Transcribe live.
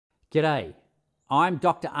G'day, I'm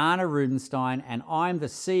Dr. Arne Rubinstein and I'm the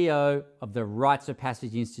CEO of the Rites of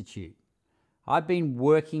Passage Institute. I've been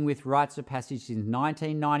working with Rites of Passage since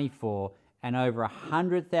 1994 and over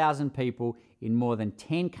 100,000 people in more than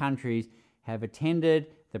 10 countries have attended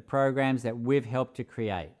the programs that we've helped to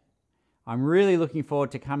create. I'm really looking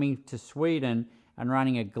forward to coming to Sweden and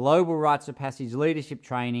running a global Rites of Passage leadership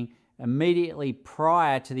training immediately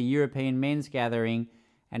prior to the European Men's Gathering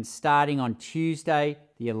and starting on Tuesday,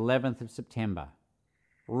 the 11th of September.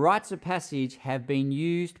 Rites of Passage have been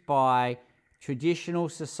used by traditional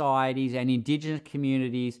societies and Indigenous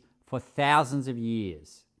communities for thousands of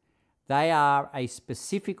years. They are a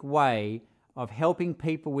specific way of helping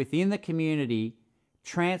people within the community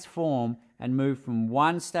transform and move from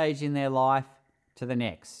one stage in their life to the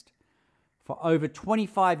next. For over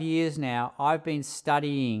 25 years now, I've been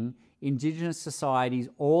studying Indigenous societies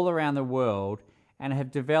all around the world and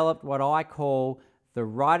have developed what I call the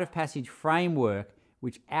Rite of Passage framework,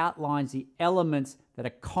 which outlines the elements that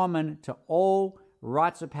are common to all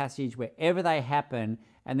rites of passage wherever they happen,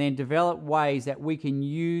 and then develop ways that we can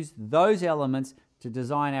use those elements to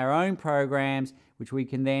design our own programs, which we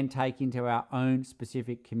can then take into our own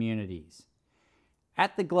specific communities.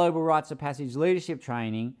 At the Global Rites of Passage Leadership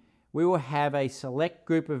Training, we will have a select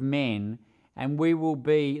group of men and we will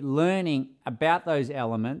be learning about those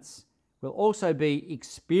elements. We'll also be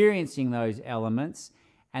experiencing those elements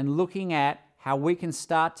and looking at how we can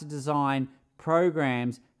start to design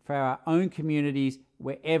programs for our own communities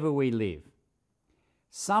wherever we live.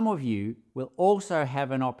 Some of you will also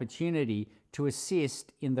have an opportunity to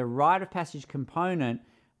assist in the Rite of Passage component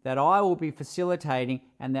that I will be facilitating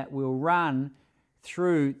and that will run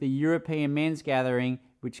through the European Men's Gathering,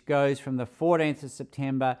 which goes from the 14th of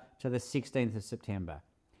September to the 16th of September.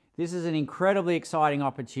 This is an incredibly exciting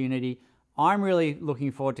opportunity. I'm really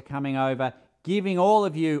looking forward to coming over, giving all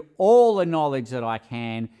of you all the knowledge that I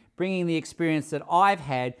can, bringing the experience that I've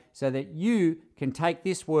had so that you can take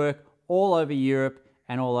this work all over Europe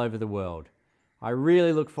and all over the world. I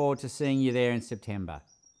really look forward to seeing you there in September.